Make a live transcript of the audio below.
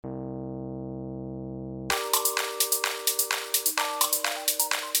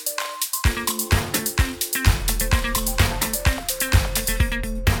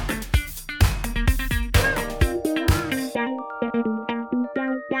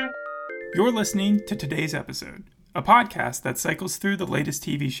You're listening to today's episode, a podcast that cycles through the latest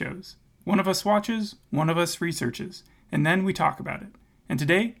TV shows. One of us watches, one of us researches, and then we talk about it. And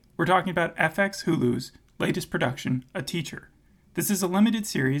today, we're talking about FX Hulu's latest production, A Teacher. This is a limited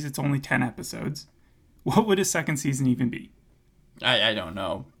series, it's only 10 episodes. What would a second season even be? I don't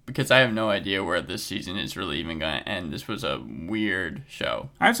know, because I have no idea where this season is really even going to end. This was a weird show.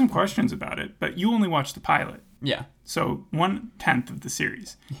 I have some questions about it, but you only watched the pilot. Yeah. So 1/10 of the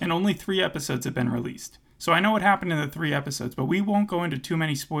series, and only 3 episodes have been released. So I know what happened in the 3 episodes, but we won't go into too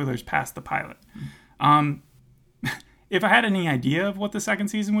many spoilers past the pilot. If I had any idea of what the second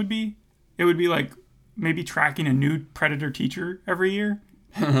season would be, it would be like maybe tracking a new Predator teacher every year.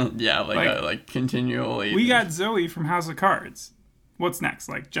 Yeah, like continually. We got Zoe from House of Cards. What's next?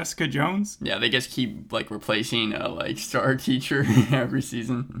 Like Jessica Jones? Yeah, they just keep like replacing a star teacher every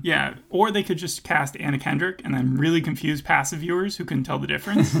season. Yeah, or they could just cast Anna Kendrick and then really confuse passive viewers who couldn't tell the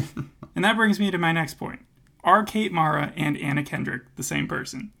difference. And that brings me to my next point. Are Kate Mara and Anna Kendrick the same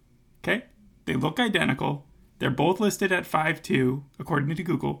person? Okay? They look identical. They're both listed at 5'2", according to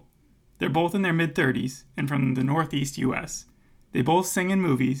Google. They're both in their mid-30s and from the Northeast U.S. They both sing in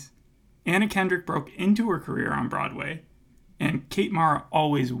movies. Anna Kendrick broke into her career on Broadway. And Kate Mara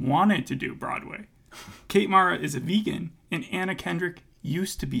always wanted to do Broadway. Kate Mara is a vegan, and Anna Kendrick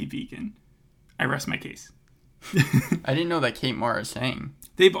used to be vegan. I rest my case. I didn't know that Kate Mara sang.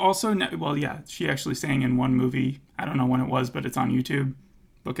 They've also, she actually sang in one movie. I don't know when it was, but it's on YouTube.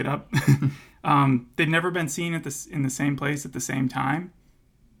 Look it up. They've never been seen in the same place at the same time.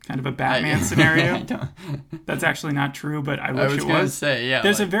 Kind of a Batman scenario. That's actually not true, but I wish it was. I was going to say, yeah.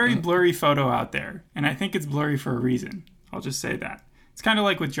 There's a very blurry photo out there, and I think it's blurry for a reason. I'll just say that. It's kind of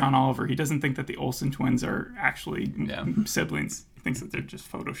like with John Oliver. He doesn't think that the Olsen twins are actually siblings. He thinks that they're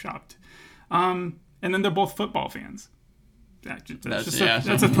just photoshopped. And then they're both football fans. That's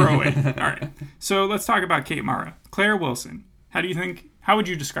a throwaway. All right. So let's talk about Kate Mara. Claire Wilson. How would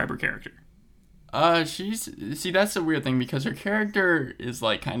you describe her character? That's the weird thing, because her character is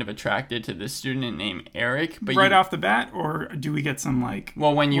like kind of attracted to this student named Eric, but off the bat, or do we get some like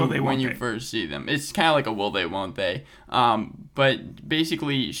when you first see them, it's kind of like a will they won't they, but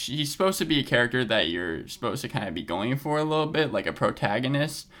basically she's supposed to be a character that you're supposed to kind of be going for a little bit, like a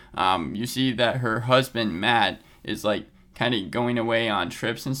protagonist. You see that her husband Matt is like kind of going away on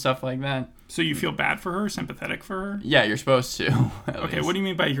trips and stuff like that. So you feel bad for her, sympathetic for her? Yeah, you're supposed to. Okay, least. What do you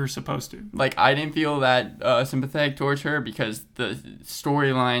mean by you're supposed to? Like, I didn't feel that sympathetic towards her because the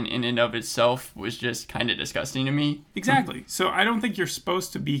storyline in and of itself was just kind of disgusting to me. Exactly. So I don't think you're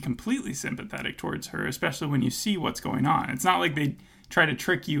supposed to be completely sympathetic towards her, especially when you see what's going on. It's not like they try to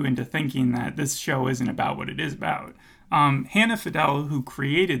trick you into thinking that this show isn't about what it is about. Hannah Fidel, who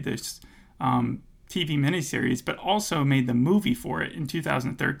created this TV miniseries, but also made the movie for it in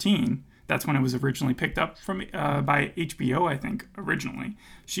 2013. That's when it was originally picked up by HBO, I think, originally.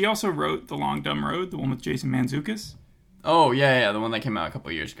 She also wrote The Long Dumb Road, the one with Jason Mantzoukas. Oh, yeah, the one that came out a couple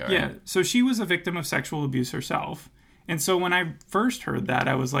of years ago. Right? Yeah, so she was a victim of sexual abuse herself. And so when I first heard that,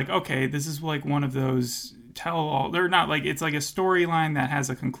 I was like, okay, this is like one of those tell-all. They're not like, it's like a storyline that has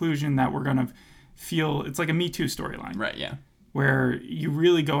a conclusion that we're going to feel, it's like a Me Too storyline. Right, yeah. Where you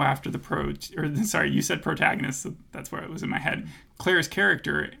really go after you said protagonist, so that's where it was in my head. Claire's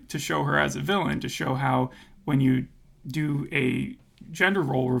character, to show her as a villain, to show how when you do a gender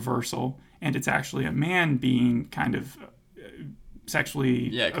role reversal and it's actually a man being kind of sexually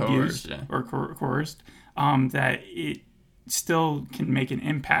abused or coerced, that it still can make an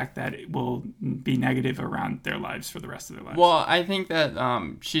impact that it will be negative around their lives for the rest of their lives. Well, I think that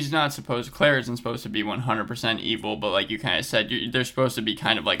Claire isn't supposed to be 100% evil, but like you kind of said, there's supposed to be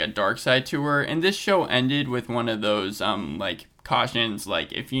kind of like a dark side to her. And this show ended with one of those like cautions,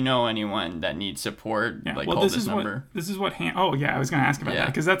 like if you know anyone that needs support, call this number. I was going to ask about that,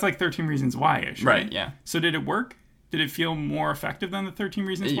 because that's like 13 Reasons Why-ish, right? Right, yeah. So did it work? Did it feel more effective than the 13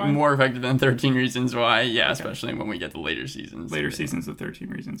 Reasons Why? More effective than 13 Reasons Why, yeah, okay. Especially when we get the later seasons. Seasons of 13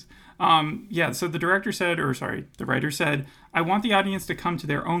 Reasons. So the writer said, I want the audience to come to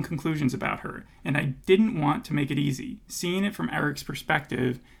their own conclusions about her, and I didn't want to make it easy. Seeing it from Eric's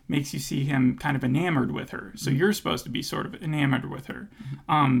perspective makes you see him kind of enamored with her. So you're supposed to be sort of enamored with her.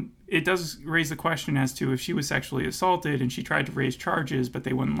 It does raise the question as to if she was sexually assaulted and she tried to raise charges, but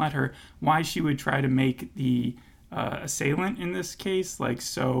they wouldn't let her, why she would try to make the assailant in this case like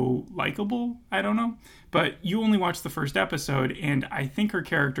so likable. I don't know, but you only watched the first episode, and I think her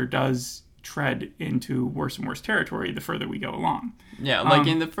character does tread into worse and worse territory the further we go along. Yeah, like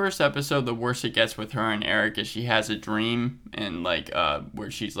in the first episode, the worse it gets with her and Eric is she has a dream and like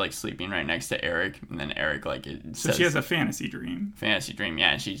where she's like sleeping right next to Eric, and then Eric like so she has a fantasy dream.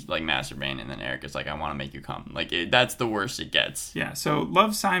 Yeah, and she's like masturbating, and then Eric is like, I want to make you come. Like that's the worst it gets. Yeah, so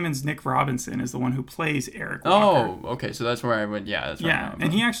Love Simon's Nick Robinson is the one who plays Eric Walker. Oh, okay, so that's where I would, that's where yeah,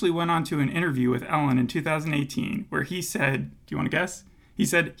 and he actually went on to an interview with Ellen in 2018 where he said, do you want to guess? He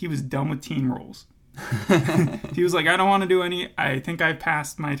said he was done with teen roles. He was like, I don't want to do any. I think I've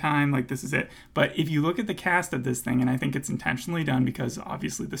passed my time. Like, this is it. But if you look at the cast of this thing, and I think it's intentionally done because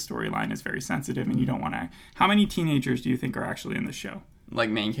obviously the storyline is very sensitive and you don't want to. How many teenagers do you think are actually in the show? Like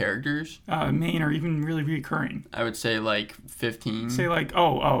main characters? Main or even really recurring? I would say like 15. Say like,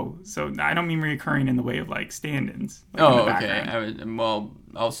 so I don't mean recurring in the way of like stand-ins. Like okay.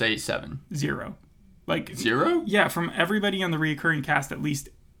 I'll say 7. 0. Like 0? Yeah, from everybody on the recurring cast, at least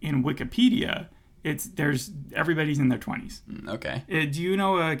in Wikipedia. Everybody's in their 20s. Okay. Do you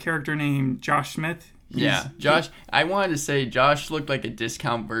know a character named Josh Smith? Josh. I wanted to say Josh looked like a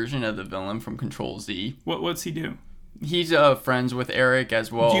discount version of the villain from Control Z. What's he do? He's friends with Eric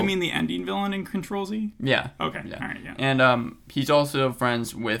as well. Do you mean the ending villain in Control Z? Yeah. Okay. Yeah. All right. Yeah. And he's also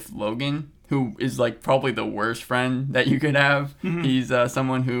friends with Logan, who is like probably the worst friend that you could have. Mm-hmm. He's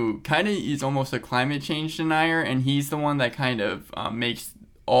someone who kind of is almost a climate change denier, and he's the one that kind of makes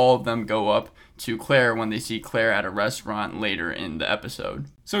all of them go up to Claire when they see Claire at a restaurant later in the episode.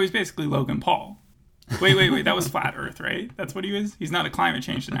 So he's basically Logan Paul. Wait. That was Flat Earth, right? That's what he is? He's not a climate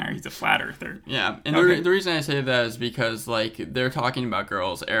change denier. He's a Flat Earther. Yeah. And the reason I say that is because, like, they're talking about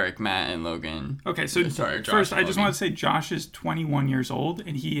girls, Eric, Matt, and Logan. Okay, so first, I just want to say Josh is 21 years old,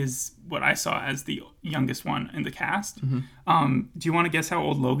 and he is what I saw as the youngest one in the cast. Mm-hmm. Do you want to guess how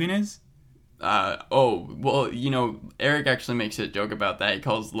old Logan is? Eric actually makes a joke about that. He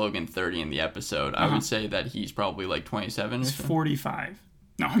calls Logan 30 in the episode. I would say that he's probably like 27 or so. He's 45.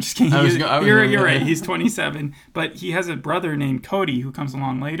 No, I'm just kidding. You're right. He's 27, but he has a brother named Cody who comes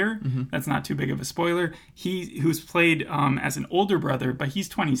along later. Mm-hmm. That's not too big of a spoiler. Who's played as an older brother, but he's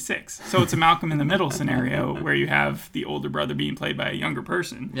 26. So it's a Malcolm in the Middle scenario where you have the older brother being played by a younger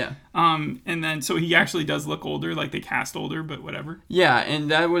person. Yeah. And then so he actually does look older, like they cast older, but whatever. Yeah,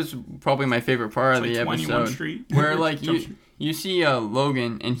 and that was probably my favorite part of the episode, Street. where like you see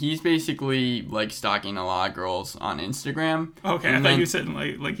Logan, and he's basically like stalking a lot of girls on Instagram. Okay, I thought you said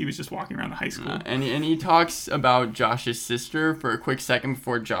like he was just walking around the high school. And he talks about Josh's sister for a quick second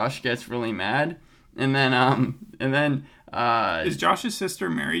before Josh gets really mad, and then is Josh's sister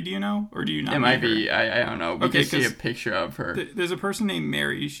married? Do you know, or do you not? It might be. I don't know. We can see a picture of her. There's a person named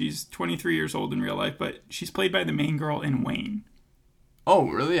Mary. She's 23 years old in real life, but she's played by the main girl in Wayne. Oh,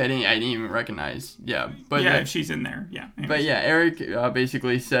 really? I didn't even recognize. Yeah, but yeah, she's in there. Yeah. Anyways. But yeah, Eric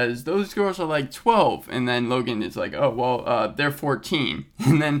basically says those girls are like 12, and then Logan is like, oh well, they're 14,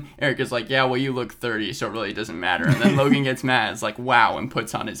 and then Eric is like, yeah, well you look 30, so it really doesn't matter. And then Logan gets mad, it's like wow, and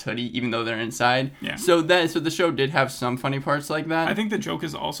puts on his hoodie even though they're inside. Yeah. So the show did have some funny parts like that. I think the joke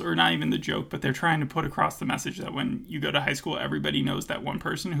is also, or not even the joke, but they're trying to put across the message that when you go to high school, everybody knows that one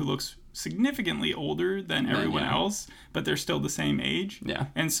person who looks significantly older than everyone else, but they're still the same age. Yeah.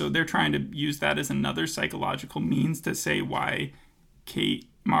 And so they're trying to use that as another psychological means to say why Kate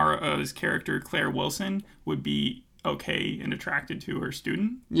Mara's character, Claire Wilson, would be okay and attracted to her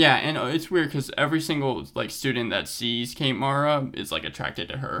student. Yeah, and it's weird because every single like student that sees Kate Mara is like attracted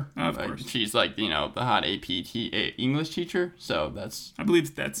to her. Of course. She's like, the hot English teacher, so that's... I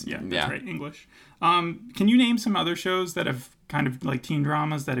believe that's right, English. Can you name some other shows that have kind of like teen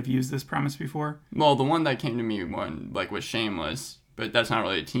dramas that have used this premise before? Well, the one that came to me was Shameless, but that's not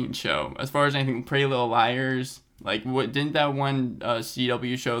really a teen show. As far as anything, Pretty Little Liars, like what didn't that one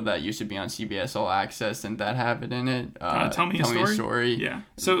CW show that used to be on CBS All Access, didn't that have it in it? Tell Me a Story. Yeah.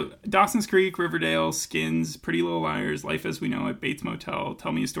 So Dawson's Creek, Riverdale, Skins, Pretty Little Liars, Life as We Know It, Bates Motel,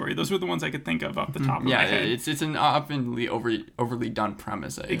 Tell Me a Story. Those were the ones I could think of off the top of my head. Yeah, it's an often overly done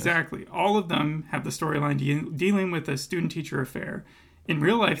premise. Exactly. All of them have the storyline dealing with a student-teacher affair. In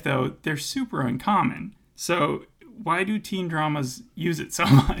real life, though, they're super uncommon. So why do teen dramas use it so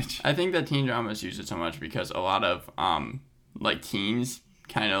much? I think that teen dramas use it so much because a lot of teens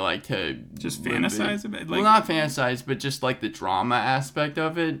kind of like to just fantasize about it. Well, not fantasize, but just like the drama aspect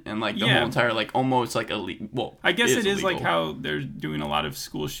of it, and like the whole entire like almost like well, I guess it is like how they're doing a lot of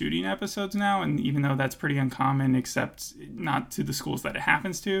school shooting episodes now, and even though that's pretty uncommon, except not to the schools that it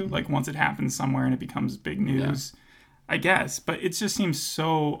happens to. Like once it happens somewhere and it becomes big news. Yeah. I guess, but it just seems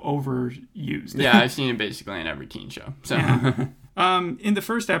so overused. Yeah, I've seen it basically in every teen show. So, in the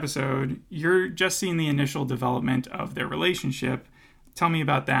first episode, you're just seeing the initial development of their relationship. Tell me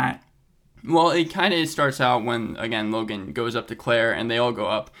about that. Well, it kind of starts out when, again, Logan goes up to Claire and they all go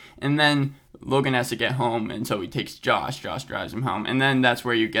up. And then Logan has to get home, and so he takes Josh. Josh drives him home. And then that's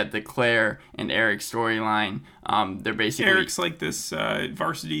where you get the Claire and Eric storyline. They're basically... Eric's like this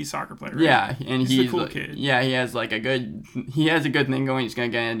varsity soccer player, right? Yeah, and he's the cool kid. Yeah, he has like a good thing going. He's going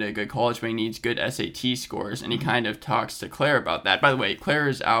to get into a good college, but he needs good SAT scores. And he kind of talks to Claire about that. By the way, Claire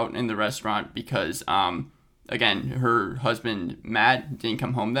is out in the restaurant because... Again, her husband, Matt, didn't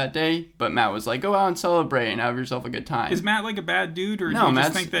come home that day, but Matt was like, go out and celebrate and have yourself a good time. Is Matt like a bad dude, or do you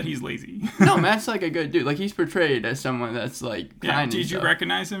just think that he's lazy? No, Matt's like a good dude. Like, he's portrayed as someone that's like kind. Did you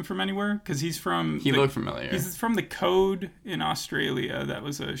recognize him from anywhere? Because he's from... He looked familiar. He's from The Code in Australia. That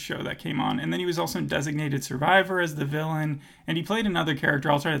was a show that came on. And then he was also in Designated Survivor as the villain. And he played another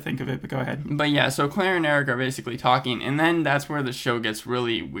character. I'll try to think of it, but go ahead. But yeah, so Claire and Eric are basically talking, and then that's where the show gets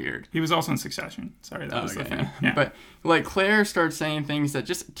really weird. He was also in Succession. Sorry, that was the thing. Yeah. But like Claire starts saying things that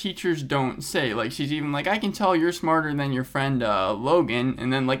just teachers don't say. Like she's even like, I can tell you're smarter than your friend Logan.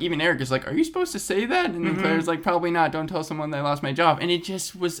 And then like even Eric is like, are you supposed to say that? And then Claire's like, probably not. Don't tell someone that I lost my job. And it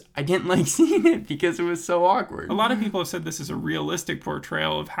just was, I didn't like seeing it because it was so awkward. A lot of people have said this is a realistic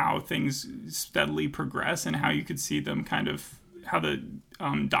portrayal of how things steadily progress and how you could see them kind of, how the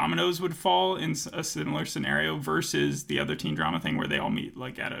dominoes would fall in a similar scenario versus the other teen drama thing where they all meet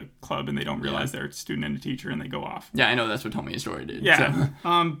like at a club and they don't realize they're a student and a teacher and they go off. Yeah, I know, that's what Tell Me a Story did. Yeah.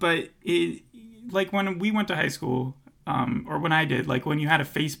 So. But it, like when we went to high school, or when I did, like when you had a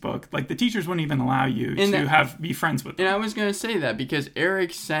Facebook, like the teachers wouldn't even allow you to be friends with them. And I was going to say that because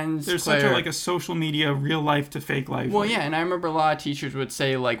Eric sends There's Claire... such a social media, real life to fake life. Well, yeah, and I remember a lot of teachers would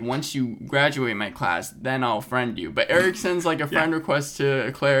say, like, once you graduate my class, then I'll friend you. But Eric sends, like, a friend request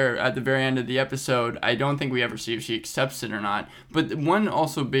to Claire at the very end of the episode. I don't think we ever see if she accepts it or not. But one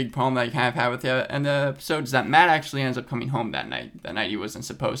also big problem that I kind of had with the end of the episode is that Matt actually ends up coming home that night. That night he wasn't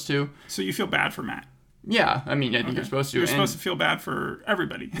supposed to. So you feel bad for Matt? Yeah, I mean, I think you're supposed to. You're supposed to feel bad for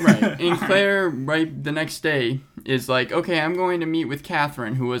everybody. Right. And Claire, right the next day, is like, okay, I'm going to meet with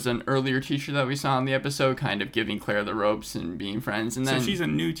Catherine, who was an earlier teacher that we saw in the episode, kind of giving Claire the ropes and being friends. And then, so she's a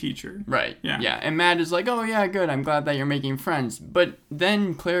new teacher. Right. Yeah. Yeah. And Matt is like, oh, yeah, good. I'm glad that you're making friends. But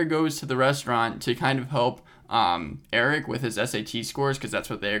then Claire goes to the restaurant to kind of help Eric with his SAT scores, because that's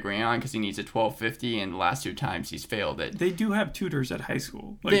what they agree on, because he needs a 1250, and the last 2 times he's failed it. They do have tutors at high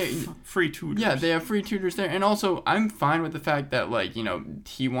school, like free tutors. Yeah, they have free tutors there. And also, I'm fine with the fact that, like, you know,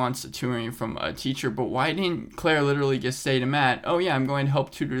 he wants a tutoring from a teacher, but why didn't Claire literally just say to Matt, oh yeah, I'm going to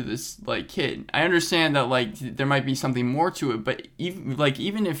help tutor this, like, kid? I understand that, like, there might be something more to it, but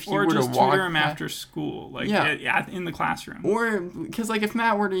even if he were to walk... Or just tutor him after school, like, in the classroom. Or, because, like, if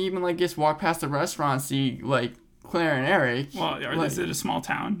Matt were to even, like, just walk past the restaurant, see, like, Claire and Eric. Well, is it a small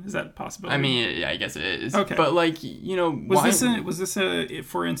town? Is that a possibility? I mean, yeah, I guess it is. Okay. But, like, you know... Was this a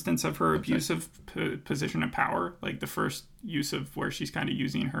for instance, of her abusive position of power? Like, the first use of where she's kind of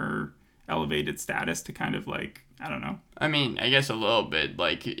using her elevated status to kind of, like, I don't know. I mean, I guess a little bit.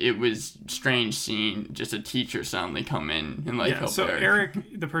 Like, it was strange seeing just a teacher suddenly come in and, like, help so Eric.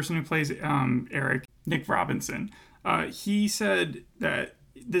 Eric, the person who plays Eric, Nick Robinson, he said that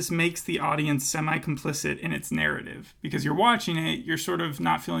this makes the audience semi-complicit in its narrative, because you're watching it, you're sort of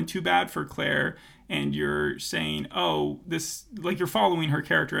not feeling too bad for Claire, and you're saying, oh, this, like, you're following her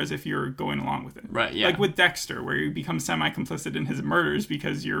character as if you're going along with it. Right, yeah. Like with Dexter, where you become semi-complicit in his murders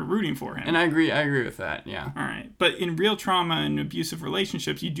because you're rooting for him. And I agree with that, yeah. All right. But in real trauma and abusive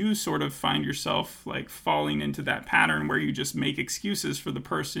relationships, you do sort of find yourself, like, falling into that pattern where you just make excuses for the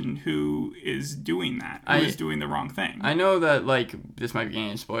person who is doing that, who is doing the wrong thing. I know that, like, this might be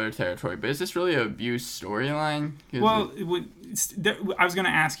getting spoiler territory, but is this really an abuse storyline? Well, I was going to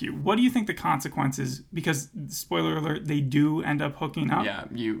ask you, what do you think the consequences, because, spoiler alert, they do end up hooking up. Yeah,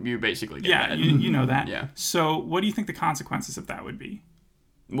 you basically get that. Yeah, you know that. Yeah. So what do you think the consequences of that would be?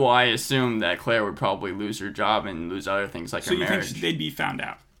 Well, I assume that Claire would probably lose her job and lose other things like her marriage. So you think they'd be found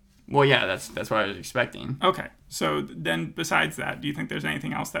out? Well, yeah, that's what I was expecting. Okay. So then besides that, do you think there's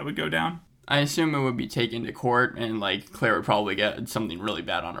anything else that would go down? I assume it would be taken to court, and, like, Claire would probably get something really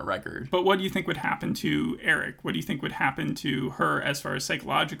bad on her record. But what do you think would happen to Eric? What do you think would happen to her as far as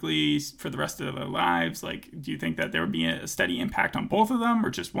psychologically for the rest of their lives? Like, do you think that there would be a steady impact on both of them, or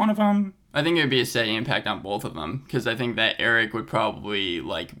just one of them? I think it would be a steady impact on both of them, because I think that Eric would probably,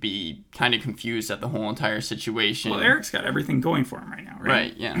 like, be kind of confused at the whole entire situation. Well, Eric's got everything going for him right now, right?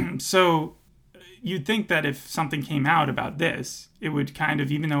 Right, yeah. So you'd think that if something came out about this, it would kind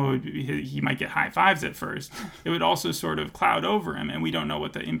of, even though he might get high fives at first, it would also sort of cloud over him, and we don't know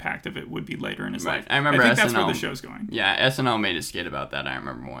what the impact of it would be later in his life. I remember think SNL, that's where the show's going. Yeah, SNL made a skit about that, I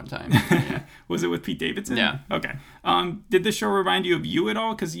remember one time. Yeah. Was it with Pete Davidson? Yeah. Okay. Did the show remind you of You at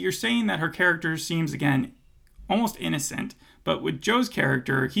all? Because you're saying that her character seems, again, almost innocent, but with Joe's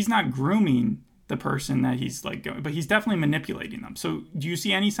character, he's not grooming the person that he's like going, but he's definitely manipulating them. So do you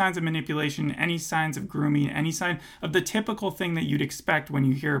see any signs of manipulation, any signs of grooming, any sign of the typical thing that you'd expect when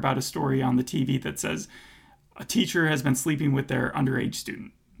you hear about a story on the TV that says a teacher has been sleeping with their underage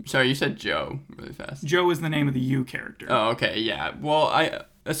student? Sorry, you said Joe really fast. Joe is the name of the You character. Oh, okay, yeah. Well,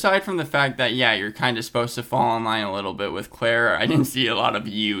 aside from the fact that, yeah, you're kind of supposed to fall in line a little bit with Claire, I didn't see a lot of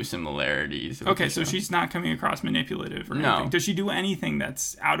You similarities. Okay, so she's not coming across manipulative or anything. Does she do anything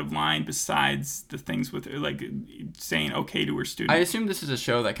that's out of line besides the things with, like, saying okay to her students? I assume this is a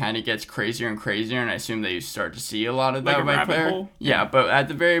show that kind of gets crazier and crazier, and I assume that you start to see a lot of that by Claire. Hole? Yeah, but at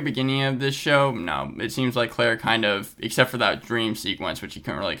the very beginning of this show, no. It seems like Claire kind of, except for that dream sequence, which you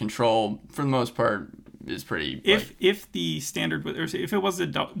couldn't really control, for the most part, is pretty. If the standard, or if it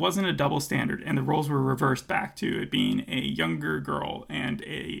wasn't a double standard and the roles were reversed back to it being a younger girl and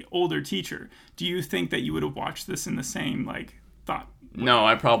a older teacher, do you think that you would have watched this in the same thought? No,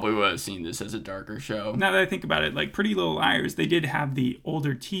 I probably would have seen this as a darker show. Now that I think about it, like Pretty Little Liars, they did have the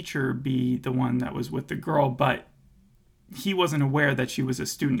older teacher be the one that was with the girl, but he wasn't aware that she was a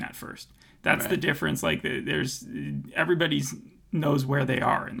student at first. That's the difference. Like there's everybody's knows where they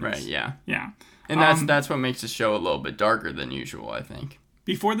are in this. Right, yeah. Yeah. And that's what makes the show a little bit darker than usual, I think.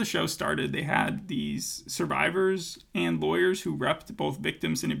 Before the show started, they had these survivors and lawyers who repped both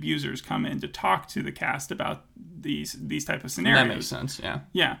victims and abusers come in to talk to the cast about these type of scenarios. That makes sense, yeah.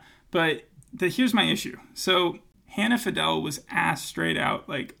 Yeah, but here's my issue. So Hannah Fidel was asked straight out,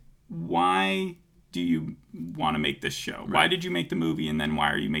 like, why do you want to make this show? Right. Why did you make the movie, and then why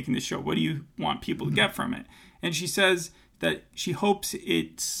are you making this show? What do you want people to get from it? And she says that she hopes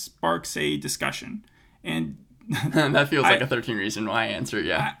it sparks a discussion. And that feels like a 13 Reasons Why answer,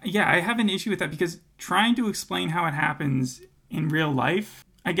 yeah. I have an issue with that because trying to explain how it happens in real life,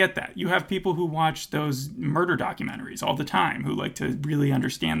 I get that. You have people who watch those murder documentaries all the time who like to really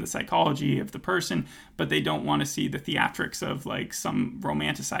understand the psychology of the person, but they don't want to see the theatrics of like some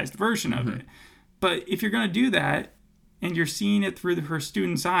romanticized version of it. But if you're going to do that and you're seeing it through her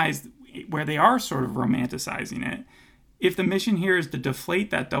students' eyes where they are sort of romanticizing it, if the mission here is to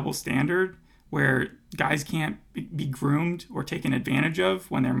deflate that double standard where guys can't be groomed or taken advantage of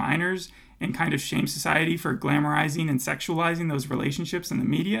when they're minors and kind of shame society for glamorizing and sexualizing those relationships in the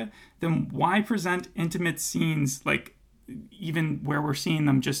media, then why present intimate scenes like even where we're seeing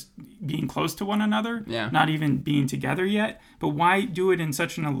them just being close to one another, not even being together yet, but why do it in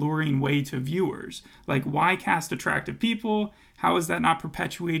such an alluring way to viewers? Like, why cast attractive people? How is that not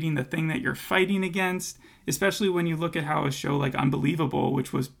perpetuating the thing that you're fighting against? Especially when you look at how a show like Unbelievable,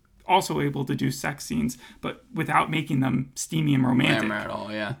 which was also able to do sex scenes, but without making them steamy and romantic. Glamour at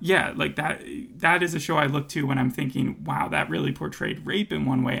all, yeah. Yeah, like that is a show I look to when I'm thinking, wow, that really portrayed rape in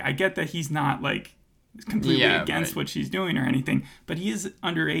one way. I get that he's not like completely against what she's doing or anything, but he is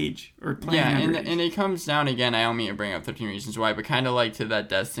underage or playing underage. And it comes down again, I don't mean to bring up 13 Reasons Why, but kind of like to that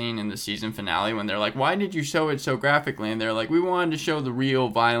death scene in the season finale when they're like, why did you show it so graphically? And they're like, we wanted to show the real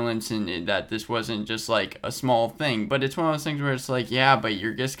violence and that this wasn't just like a small thing. But it's one of those things where it's like, yeah, but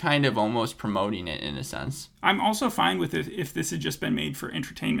you're just kind of almost promoting it in a sense. I'm also fine with it if this had just been made for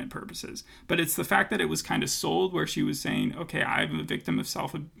entertainment purposes. But it's the fact that it was kind of sold where she was saying, okay, I'm a victim of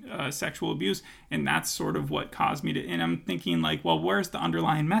sexual abuse, and that's sort of what caused me to... And I'm thinking, like, well, where's the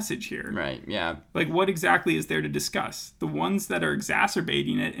underlying message here? Right, yeah. Like, what exactly is there to discuss? The ones that are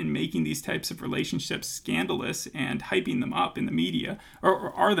exacerbating it and making these types of relationships scandalous and hyping them up in the media,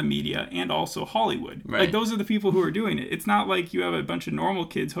 or are the media and also Hollywood. Right. Like, those are the people who are doing it. It's not like you have a bunch of normal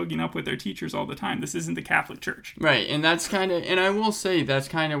kids hooking up with their teachers all the time. This isn't the Catholic Church. Right, and that's kind of, and I will say that's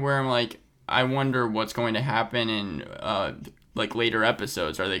kind of where I'm like, I wonder what's going to happen in like later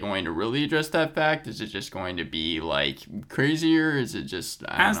episodes. Are they going to really address that fact? Is it just going to be like crazier? Is it just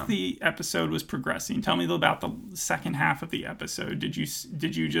I don't know. The episode was progressing, tell me about the second half of the episode. Did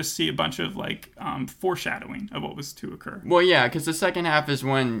you just see a bunch of like foreshadowing of what was to occur? Well, yeah, because the second half is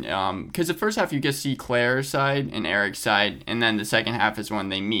when because the first half you get to see Claire's side and Eric's side, and then the second half is when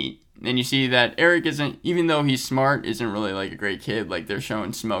they meet. And you see that Eric isn't, even though he's smart, isn't really like a great kid. Like they're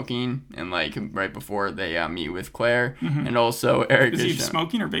showing smoking, and like right before they meet with Claire, and also Eric is he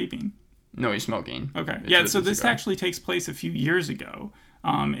smoking or vaping? No, he's smoking. Okay, yeah. So this actually takes place a few years ago,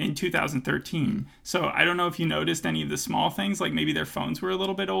 in 2013. So I don't know if you noticed any of the small things, like maybe their phones were a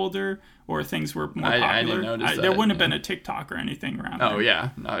little bit older or things were more popular. I didn't notice that. There wouldn't have been a TikTok or anything around Oh, there. yeah.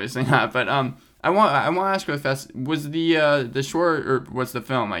 Obviously not. But I want to ask real fast, was the short, or was the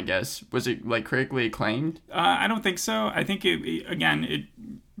film, I guess, was it like critically acclaimed? I don't think so. I think it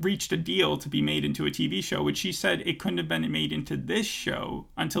reached a deal to be made into a TV show, which she said it couldn't have been made into this show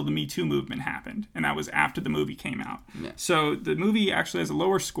until the Me Too movement happened, and that was after the movie came out. Yeah. So the movie actually has a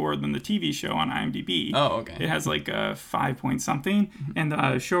lower score than the TV show on IMDb. Oh, okay. It has like a 5 point something, and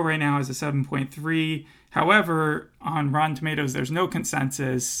the show right now is a 7.3. However, on Rotten Tomatoes, there's no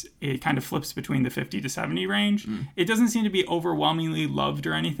consensus. It kind of flips between the 50 to 70 range. It doesn't seem to be overwhelmingly loved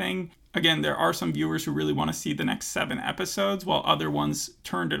or anything. Again, there are some viewers who really want to see the next 7 episodes, while other ones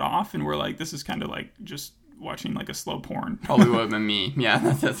turned it off and were like, this is kind of like just watching like a slow porn. Probably would have been me. Yeah,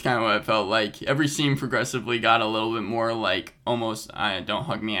 that's kind of what it felt like. Every scene progressively got a little bit more like almost don't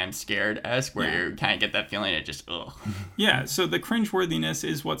hug me, I'm scared-esque, where you kind of get that feeling of just, ugh. Yeah, so the cringeworthiness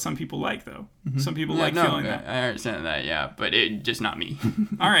is what some people like, though. Some people feeling that. I understand that, yeah, but it just not me.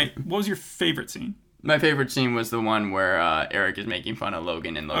 All right, what was your favorite scene? My favorite scene was the one where Eric is making fun of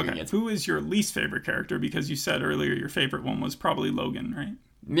Logan, and Logan gets... Who is your least favorite character? Because you said earlier your favorite one was probably Logan, right?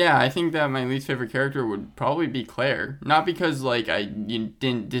 Yeah, I think that my least favorite character would probably be Claire. Not because, like, you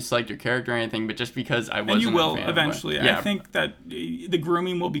didn't dislike your character or anything, but just because I wasn't And you will a fan eventually. of it. Yeah. I think that the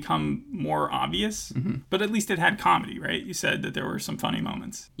grooming will become more obvious, but at least it had comedy, right? You said that there were some funny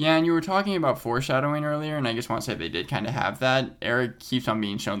moments. Yeah, and you were talking about foreshadowing earlier, and I just want to say they did kind of have that. Eric keeps on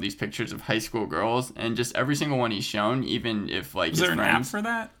being shown these pictures of high school girls, and just every single one he's shown, even if, like, Was his there an friends... app for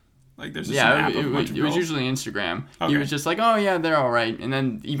that? Like, there's just Yeah, an app of a bunch of it was girls? usually Instagram. Okay. He was just like, oh, yeah, they're all right. And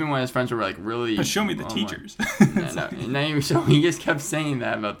then even when his friends were, like, really... But show me the like- teachers. Yeah, no, and then so he just kept saying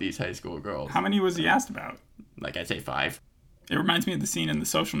that about these high school girls. How many was he asked about? Like, I'd say 5. It reminds me of the scene in The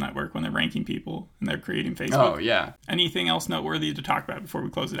Social Network when they're ranking people and they're creating Facebook. Oh, yeah. Anything else noteworthy to talk about before we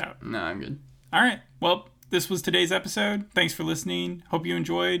close it out? No, I'm good. All right. Well, this was today's episode. Thanks for listening. Hope you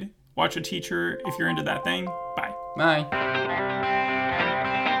enjoyed. Watch a teacher if you're into that thing. Bye. Bye.